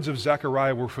 the words of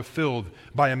Zechariah were fulfilled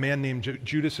by a man named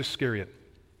Judas Iscariot.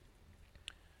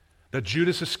 That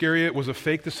Judas Iscariot was a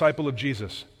fake disciple of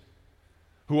Jesus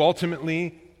who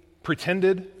ultimately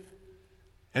pretended,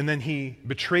 and then he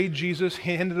betrayed Jesus,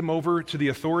 handed him over to the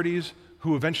authorities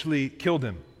who eventually killed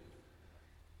him.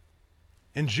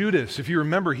 And Judas, if you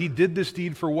remember, he did this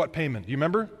deed for what payment? Do you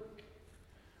remember?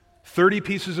 30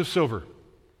 pieces of silver,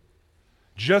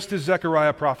 just as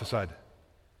Zechariah prophesied.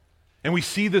 And we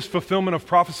see this fulfillment of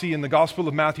prophecy in the Gospel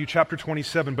of Matthew chapter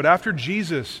 27. But after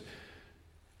Jesus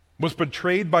was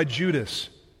betrayed by Judas.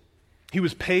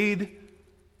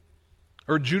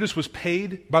 Judas was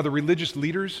paid by the religious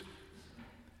leaders,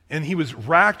 and he was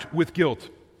racked with guilt.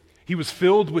 He was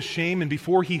filled with shame, and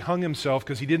before he hung himself,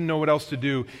 because he didn't know what else to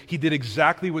do, he did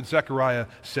exactly what Zechariah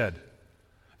said.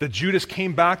 That Judas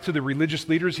came back to the religious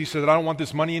leaders. He said, I don't want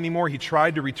this money anymore. He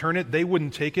tried to return it. They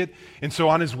wouldn't take it. And so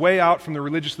on his way out from the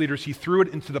religious leaders, he threw it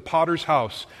into the potter's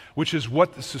house, which is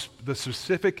what the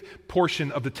specific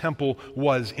portion of the temple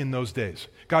was in those days.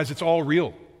 Guys, it's all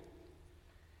real.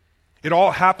 It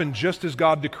all happened just as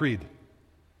God decreed.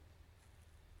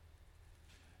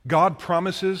 God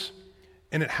promises,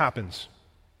 and it happens.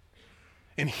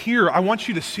 And here, I want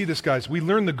you to see this, guys. We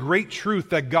learn the great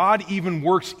truth that God even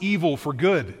works evil for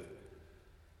good.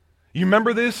 You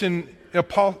remember this in the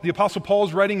Apostle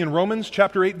Paul's writing in Romans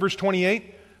chapter 8, verse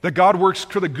 28? That God works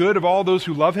for the good of all those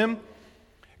who love him?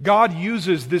 God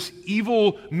uses this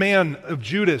evil man of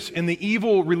Judas and the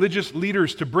evil religious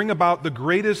leaders to bring about the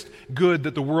greatest good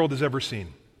that the world has ever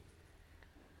seen.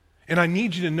 And I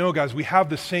need you to know, guys, we have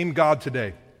the same God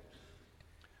today.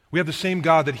 We have the same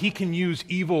God that he can use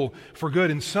evil for good.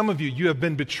 And some of you have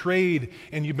been betrayed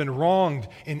and you've been wronged,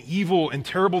 and evil and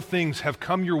terrible things have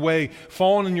come your way,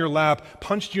 fallen in your lap,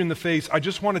 punched you in the face. I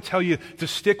just want to tell you to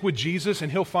stick with Jesus,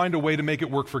 and he'll find a way to make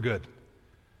it work for good.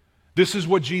 This is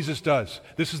what Jesus does.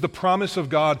 This is the promise of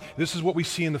God. This is what we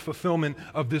see in the fulfillment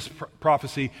of this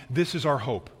prophecy. This is our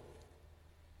hope.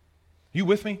 You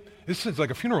with me? This is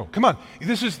like a funeral. Come on.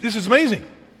 This is amazing.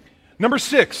 Number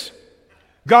 6.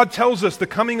 God tells us the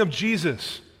coming of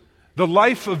Jesus, the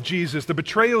life of Jesus, the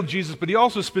betrayal of Jesus, but he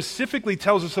also specifically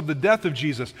tells us of the death of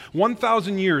Jesus.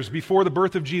 1,000 years before the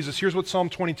birth of Jesus, here's what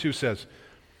Psalm 22 says.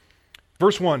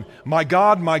 Verse 1, my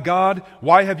God,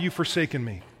 why have you forsaken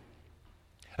me?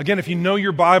 Again, if you know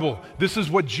your Bible, this is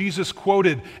what Jesus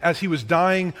quoted as he was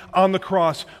dying on the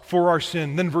cross for our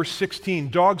sin. Then verse 16,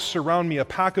 dogs surround me, a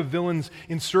pack of villains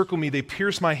encircle me. They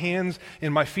pierce my hands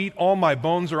and my feet. All my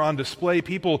bones are on display.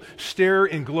 People stare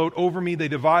and gloat over me. They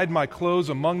divide my clothes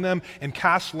among them and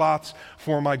cast lots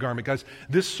for my garment. Guys,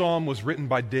 this psalm was written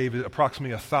by David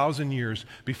approximately 1,000 years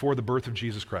before the birth of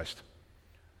Jesus Christ.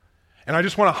 And I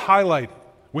just want to highlight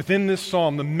within this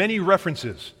psalm the many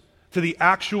references to the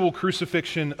actual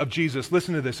crucifixion of Jesus.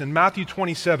 Listen to this. In Matthew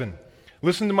 27,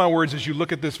 listen to my words as you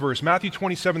look at this verse. Matthew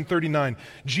 27:39,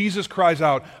 Jesus cries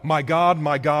out, my God,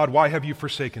 why have you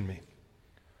forsaken me?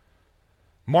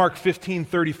 Mark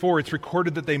 15:34, it's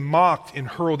recorded that they mocked and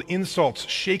hurled insults,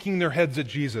 shaking their heads at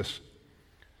Jesus.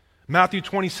 Matthew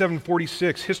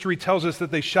 27:46, history tells us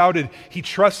that they shouted, he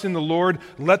trusts in the Lord,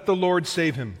 let the Lord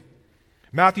save him.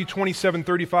 Matthew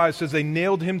 27:35 says they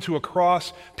nailed him to a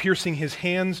cross, piercing his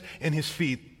hands and his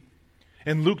feet.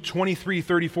 And Luke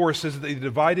 23:34 says that they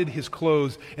divided his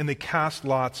clothes and they cast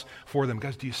lots for them.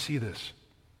 Guys, do you see this?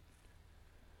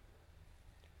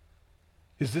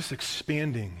 Is this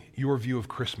expanding your view of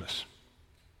Christmas?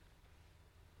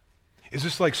 Is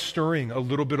this like stirring a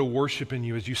little bit of worship in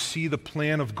you as you see the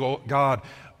plan of God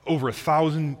over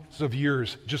thousands of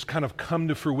years just kind of come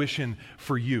to fruition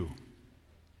for you?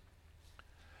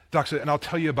 Doxa, and I'll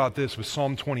tell you about this with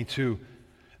Psalm 22.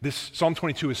 This Psalm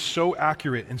 22 is so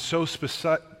accurate and so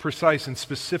precise and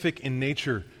specific in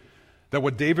nature that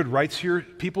what David writes here,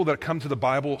 people that come to the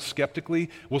Bible skeptically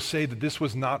will say that this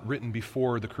was not written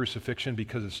before the crucifixion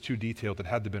because it's too detailed. It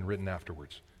had to have been written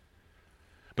afterwards.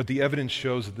 But the evidence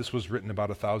shows that this was written about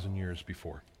 1,000 years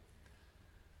before.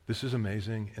 This is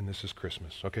amazing, and this is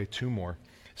Christmas. Okay, 2 more.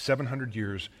 700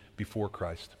 years before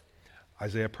Christ,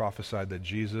 Isaiah prophesied that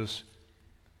Jesus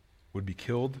would be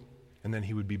killed, and then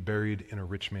he would be buried in a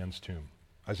rich man's tomb.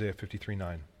 Isaiah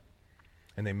 53:9.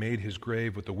 And they made his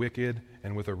grave with the wicked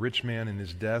and with a rich man in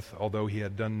his death, although he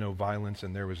had done no violence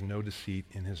and there was no deceit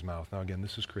in his mouth. Now again,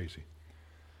 this is crazy.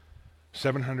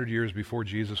 700 years before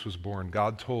Jesus was born,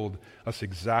 God told us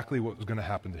exactly what was going to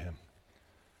happen to him.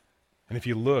 And if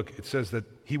you look, it says that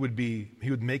he would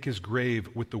make his grave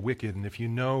with the wicked. And if you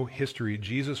know history,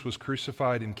 Jesus was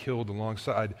crucified and killed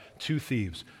alongside 2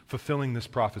 thieves, fulfilling this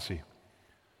prophecy.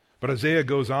 But Isaiah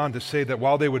goes on to say that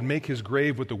while they would make his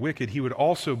grave with the wicked, he would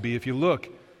also be, if you look,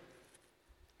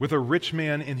 with a rich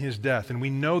man in his death. And we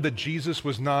know that Jesus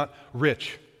was not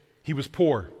rich. He was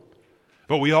poor.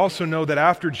 But we also know that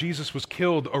after Jesus was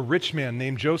killed, a rich man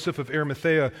named Joseph of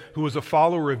Arimathea, who was a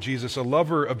follower of Jesus, a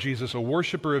lover of Jesus, a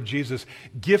worshiper of Jesus,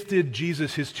 gifted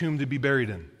Jesus his tomb to be buried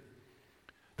in.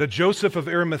 That Joseph of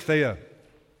Arimathea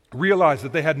realized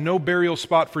that they had no burial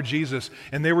spot for Jesus,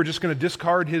 and they were just going to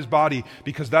discard his body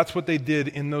because that's what they did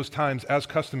in those times as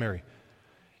customary.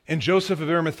 And Joseph of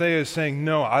Arimathea is saying,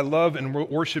 no, I love and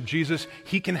worship Jesus.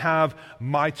 He can have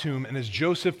my tomb. And as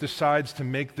Joseph decides to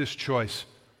make this choice,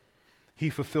 he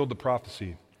fulfilled the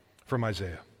prophecy from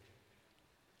Isaiah.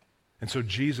 And so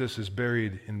Jesus is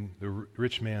buried in the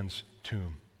rich man's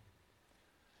tomb.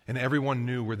 And everyone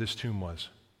knew where this tomb was.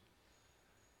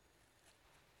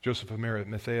 Joseph of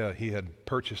Arimathea, he had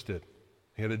purchased it.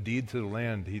 He had a deed to the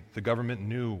land. The government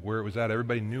knew where it was at.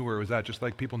 Everybody knew where it was at, just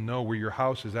like people know where your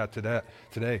house is at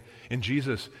today. And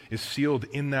Jesus is sealed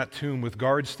in that tomb with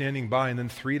guards standing by. And then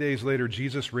 3 days later,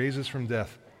 Jesus raises from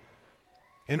death.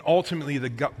 And ultimately,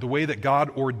 the way that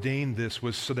God ordained this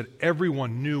was so that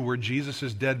everyone knew where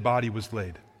Jesus' dead body was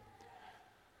laid.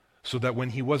 So that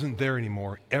when he wasn't there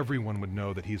anymore, everyone would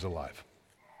know that he's alive.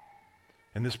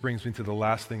 And this brings me to the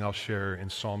last thing I'll share in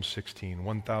Psalm 16,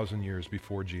 1,000 years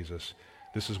before Jesus.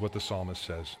 This is what the psalmist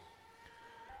says.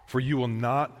 For you will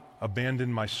not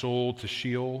abandon my soul to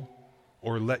Sheol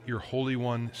or let your Holy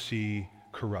One see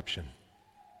corruption.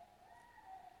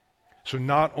 So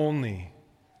not only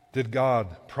did God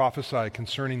prophesy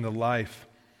concerning the life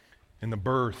and the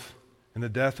birth and the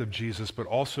death of Jesus, but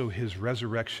also his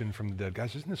resurrection from the dead.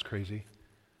 Guys, isn't this crazy?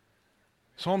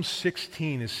 Psalm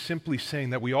 16 is simply saying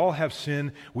that we all have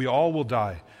sin, we all will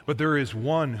die, but there is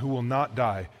one who will not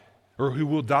die, or who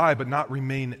will die but not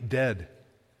remain dead,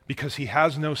 because he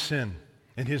has no sin,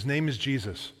 and his name is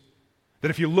Jesus.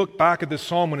 That if you look back at this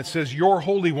psalm when it says, your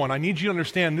Holy One, I need you to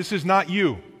understand, this is not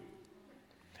you.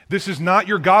 This is not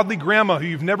your godly grandma who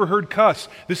you've never heard cuss.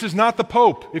 This is not the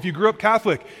Pope, if you grew up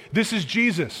Catholic. This is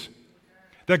Jesus.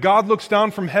 That God looks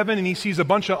down from heaven and he sees a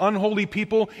bunch of unholy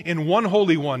people in one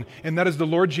Holy One, and that is the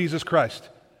Lord Jesus Christ.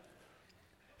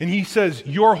 And he says,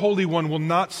 your Holy One will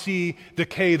not see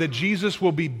decay, that Jesus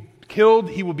will be killed,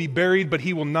 he will be buried, but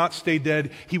he will not stay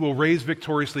dead. He will rise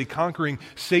victoriously, conquering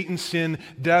Satan, sin,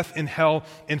 death, and hell,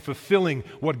 and fulfilling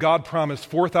what God promised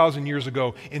 4,000 years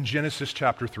ago in Genesis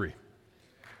chapter 3.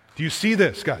 Do you see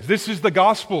this, guys? This is the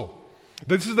gospel.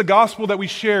 This is the gospel that we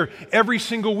share every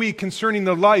single week concerning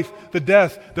the life, the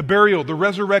death, the burial, the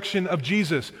resurrection of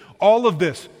Jesus. All of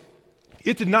this,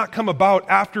 it did not come about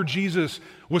after Jesus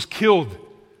was killed.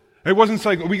 It wasn't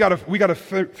like we got to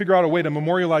figure out a way to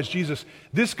memorialize Jesus.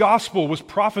 This gospel was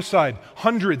prophesied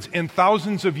hundreds and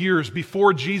thousands of years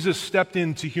before Jesus stepped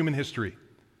into human history.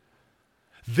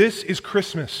 This is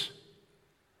Christmas.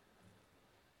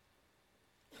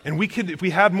 And we could, if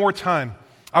we had more time,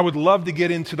 I would love to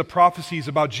get into the prophecies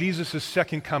about Jesus'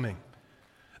 second coming.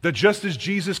 That just as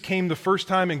Jesus came the first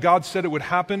time and God said it would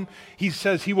happen, he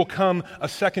says he will come a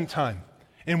second time.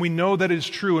 And we know that is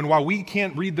true. And while we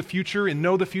can't read the future and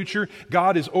know the future,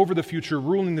 God is over the future,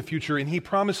 ruling the future. And he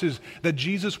promises that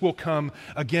Jesus will come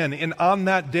again. And on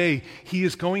that day, he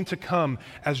is going to come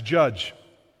as judge.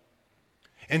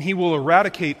 And he will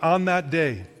eradicate on that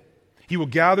day. He will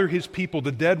gather his people,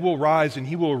 the dead will rise, and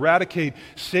he will eradicate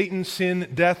Satan, sin,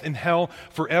 death, and hell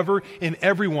forever. And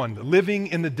everyone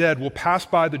living and the dead will pass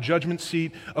by the judgment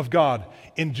seat of God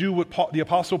and do what the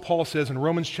Apostle Paul says in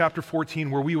Romans chapter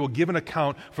 14, where we will give an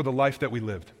account for the life that we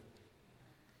lived.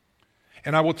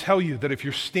 And I will tell you that if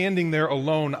you're standing there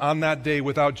alone on that day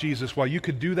without Jesus, while you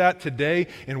could do that today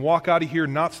and walk out of here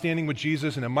not standing with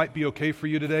Jesus, and it might be okay for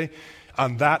you today,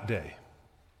 on that day,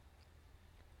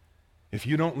 if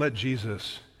you don't let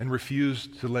Jesus and refuse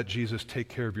to let Jesus take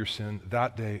care of your sin,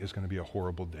 that day is going to be a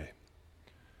horrible day.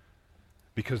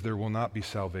 Because there will not be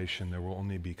salvation, there will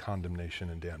only be condemnation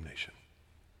and damnation.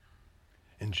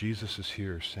 And Jesus is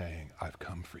here saying, I've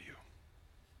come for you.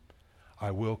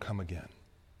 I will come again.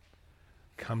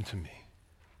 Come to me.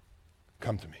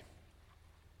 Come to me.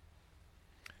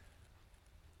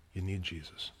 You need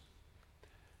Jesus.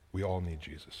 We all need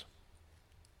Jesus.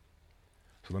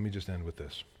 So let me just end with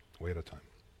this. Way at a time.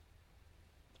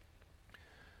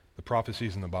 The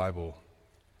prophecies in the Bible,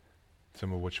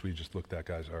 some of which we just looked at,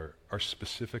 guys, are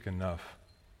specific enough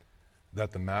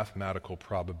that the mathematical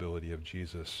probability of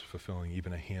Jesus fulfilling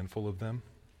even a handful of them,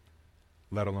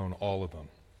 let alone all of them,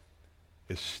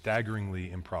 is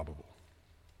staggeringly improbable.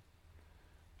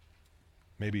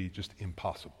 Maybe just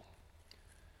impossible.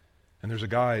 And there's a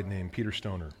guy named Peter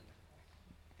Stoner,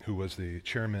 who was the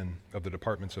chairman of the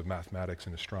departments of mathematics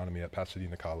and astronomy at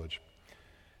Pasadena College.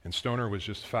 And Stoner was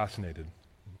just fascinated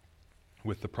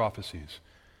with the prophecies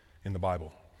in the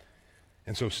Bible.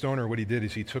 And so Stoner, what he did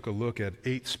is he took a look at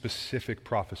 8 specific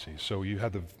prophecies. So you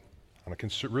had on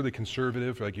a really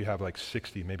conservative, like you have like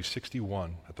 60, maybe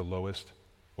 61 at the lowest,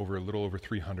 a little over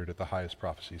 300 at the highest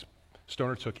prophecies.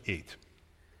 Stoner took 8.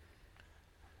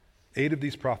 8 of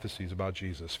these prophecies about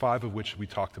Jesus, 5 of which we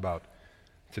talked about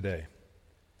today.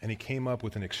 And he came up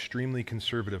with an extremely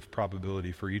conservative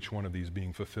probability for each one of these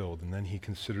being fulfilled. And then he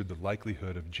considered the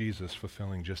likelihood of Jesus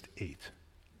fulfilling just 8.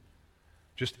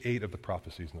 Just 8 of the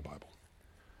prophecies in the Bible.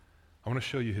 I want to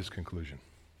show you his conclusion.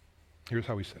 Here's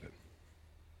how he said it.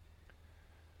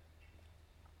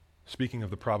 Speaking of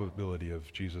the probability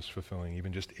of Jesus fulfilling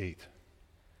even just 8,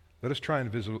 let us try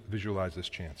and visualize this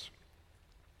chance.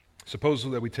 Suppose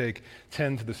that we take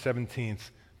 10 to the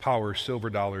 17th power silver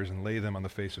dollars and lay them on the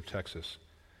face of Texas.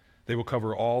 They will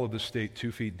cover all of the state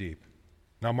 2 feet deep.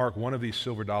 Now mark one of these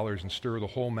silver dollars and stir the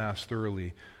whole mass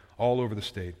thoroughly all over the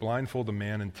state. Blindfold the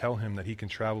man and tell him that he can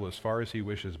travel as far as he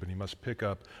wishes, but he must pick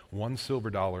up one silver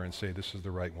dollar and say, this is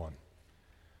the right one.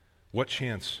 What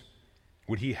chance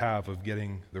would he have of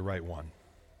getting the right one?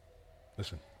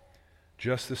 Listen,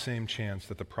 just the same chance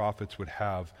that the prophets would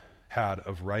have had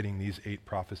of writing these 8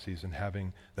 prophecies and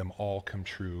having them all come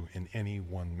true in any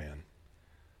one man,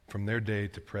 from their day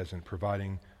to present,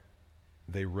 providing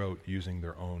they wrote using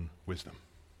their own wisdom.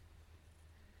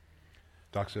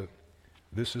 Doxa,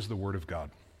 this is the Word of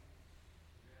God.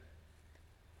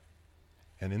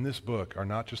 And in this book are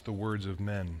not just the words of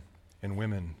men and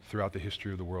women throughout the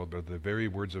history of the world, but the very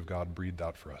words of God breathed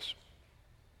out for us.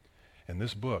 And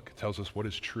this book tells us what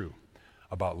is true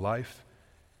about life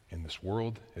in this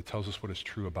world. It tells us what is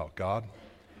true about God.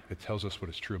 It tells us what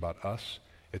is true about us.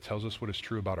 It tells us what is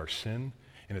true about our sin.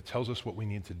 And it tells us what we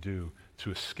need to do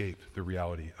to escape the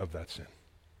reality of that sin.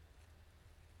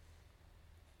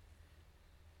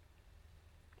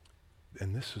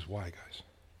 And this is why, guys,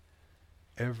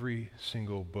 every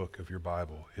single book of your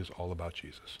Bible is all about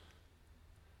Jesus.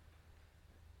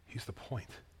 He's the point.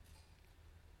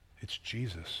 It's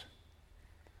Jesus.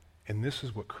 And this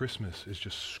is what Christmas is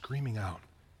just screaming out.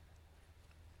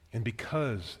 And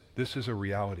because this is a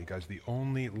reality, guys, the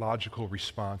only logical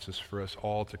response is for us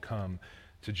all to come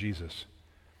to Jesus,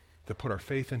 to put our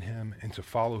faith in him and to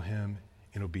follow him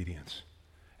in obedience.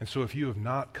 And so if you have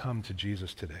not come to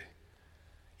Jesus today,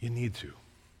 you need to.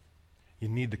 You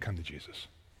need to come to Jesus.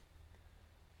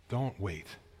 Don't wait.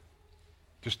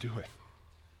 Just do it.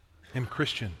 And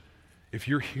Christian, if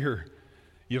you're here,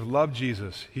 you've loved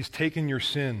Jesus, he's taken your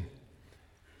sin.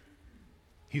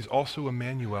 He's also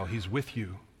Emmanuel. He's with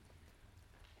you.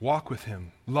 Walk with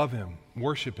him, love him,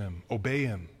 worship him, obey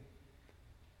him,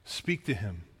 speak to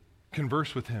him,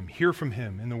 converse with him, hear from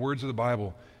him in the words of the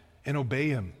Bible, and obey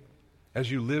him as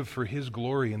you live for his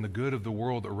glory and the good of the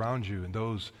world around you and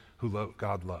those who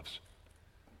God loves.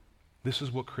 This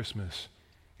is what Christmas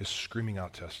is screaming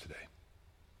out to us today.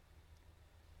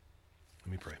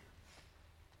 Let me pray.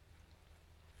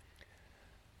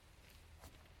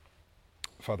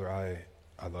 Father,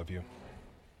 I love you.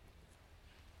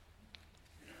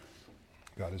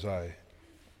 God, as I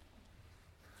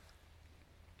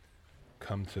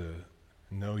come to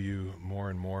know you more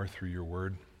and more through your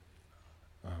word,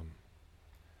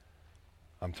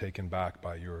 I'm taken back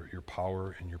by your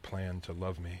power and your plan to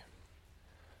love me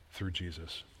through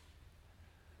Jesus.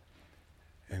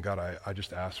 And God, I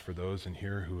just ask for those in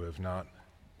here who have not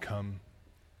come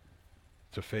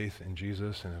to faith in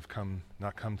Jesus and have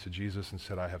not come to Jesus and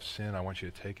said, I have sin, I want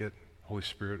you to take it. Holy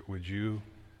Spirit, would you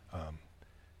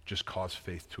just cause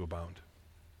faith to abound?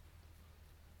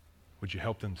 Would you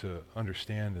help them to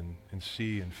understand and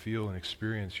see and feel and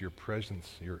experience your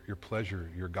presence, your pleasure,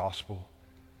 your gospel?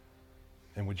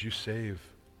 And would you save?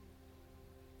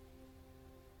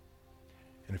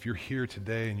 And if you're here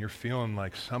today and you're feeling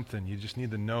like something, you just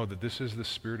need to know that this is the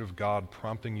Spirit of God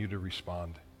prompting you to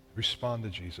respond. Respond to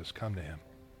Jesus. Come to him.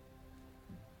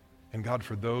 And God,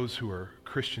 for those who are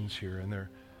Christians here and they're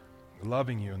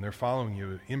loving you and they're following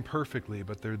you imperfectly,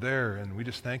 but they're there, and we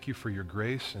just thank you for your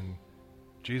grace. And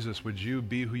Jesus, would you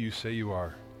be who you say you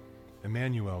are?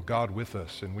 Emmanuel, God with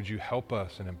us, and would you help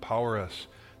us and empower us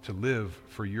to live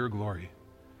for your glory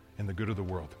and the good of the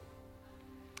world?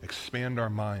 Expand our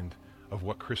mind of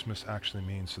what Christmas actually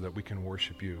means so that we can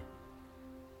worship you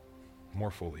more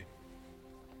fully.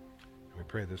 And we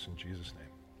pray this in Jesus' name.